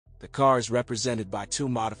The car is represented by two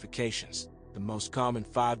modifications, the most common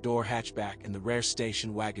 5-door hatchback and the rare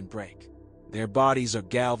station wagon brake. Their bodies are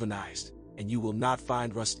galvanized, and you will not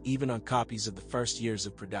find rust even on copies of the first years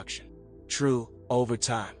of production. True, over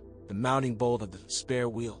time, the mounting bolt of the spare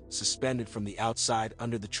wheel, suspended from the outside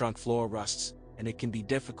under the trunk floor, rusts, and it can be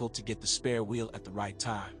difficult to get the spare wheel at the right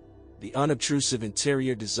time. The unobtrusive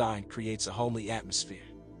interior design creates a homely atmosphere.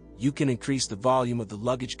 You can increase the volume of the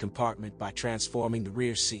luggage compartment by transforming the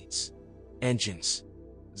rear seats. Engines.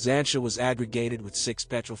 Xantia was aggregated with 6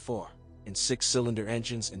 petrol 4 and 6-cylinder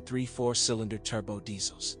engines and 3 4-cylinder turbo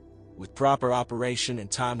diesels. With proper operation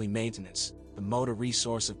and timely maintenance, the motor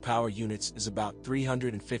resource of power units is about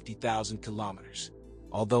 350,000 kilometers.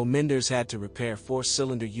 Although Minders had to repair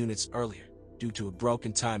 4-cylinder units earlier due to a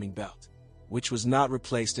broken timing belt, which was not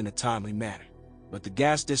replaced in a timely manner. But the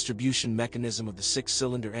gas distribution mechanism of the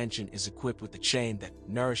 6-cylinder engine is equipped with a chain that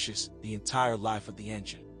nourishes the entire life of the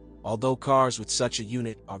engine. Although cars with such a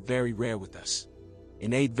unit are very rare with us.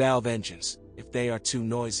 In 8-valve engines, if they are too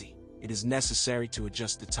noisy, it is necessary to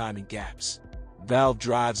adjust the timing gaps. Valve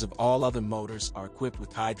drives of all other motors are equipped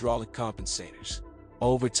with hydraulic compensators.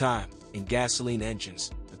 Over time, in gasoline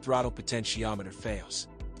engines, the throttle potentiometer fails.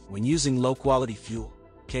 When using low-quality fuel,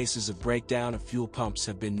 cases of breakdown of fuel pumps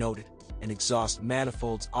have been noted, and exhaust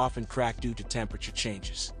manifolds often crack due to temperature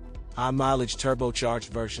changes. High-mileage turbocharged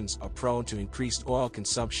versions are prone to increased oil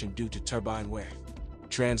consumption due to turbine wear.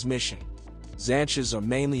 Transmission. Xantias are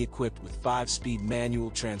mainly equipped with 5-speed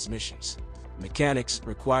manual transmissions. Mechanics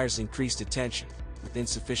requires increased attention, with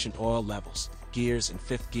insufficient oil levels. Gears and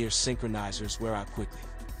 5th gear synchronizers wear out quickly.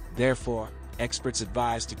 Therefore, experts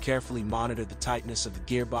advise to carefully monitor the tightness of the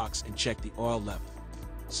gearbox and check the oil level.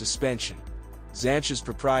 Suspension. Xantia's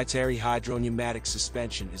proprietary hydropneumatic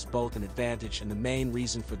suspension is both an advantage and the main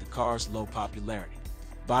reason for the car's low popularity.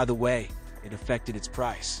 By the way, it affected its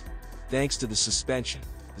price. Thanks to the suspension,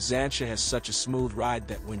 the Xantia has such a smooth ride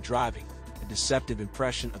that when driving, a deceptive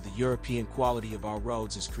impression of the European quality of our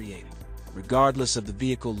roads is created. Regardless of the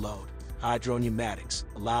vehicle load, hydropneumatics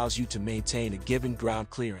allows you to maintain a given ground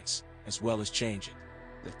clearance, as well as change it.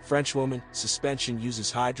 The Frenchwoman suspension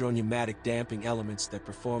uses hydropneumatic damping elements that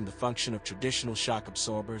perform the function of traditional shock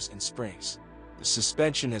absorbers and springs. The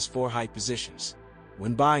suspension has 4 height positions.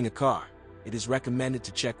 When buying a car, it is recommended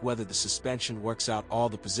to check whether the suspension works out all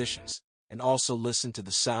the positions, and also listen to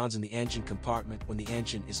the sounds in the engine compartment when the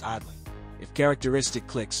engine is idling. If characteristic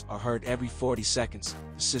clicks are heard every 40 seconds,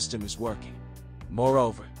 the system is working.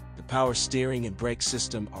 Moreover, the power steering and brake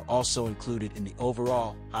system are also included in the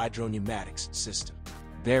overall hydropneumatics system.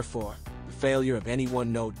 Therefore, the failure of any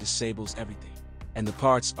one node disables everything, and the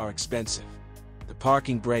parts are expensive. The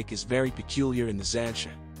parking brake is very peculiar in the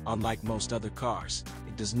Xantia. Unlike most other cars,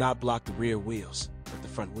 it does not block the rear wheels, but the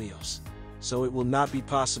front wheels. So it will not be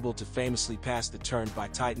possible to famously pass the turn by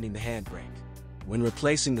tightening the handbrake. When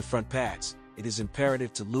replacing the front pads, it is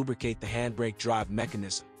imperative to lubricate the handbrake drive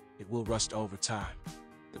mechanism. It will rust over time.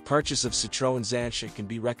 The purchase of Citroen Xantia can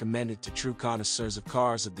be recommended to true connoisseurs of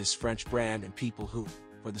cars of this French brand and people who,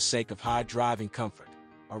 for the sake of high driving comfort,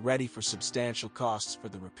 are ready for substantial costs for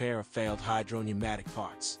the repair of failed hydropneumatic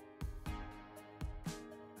parts.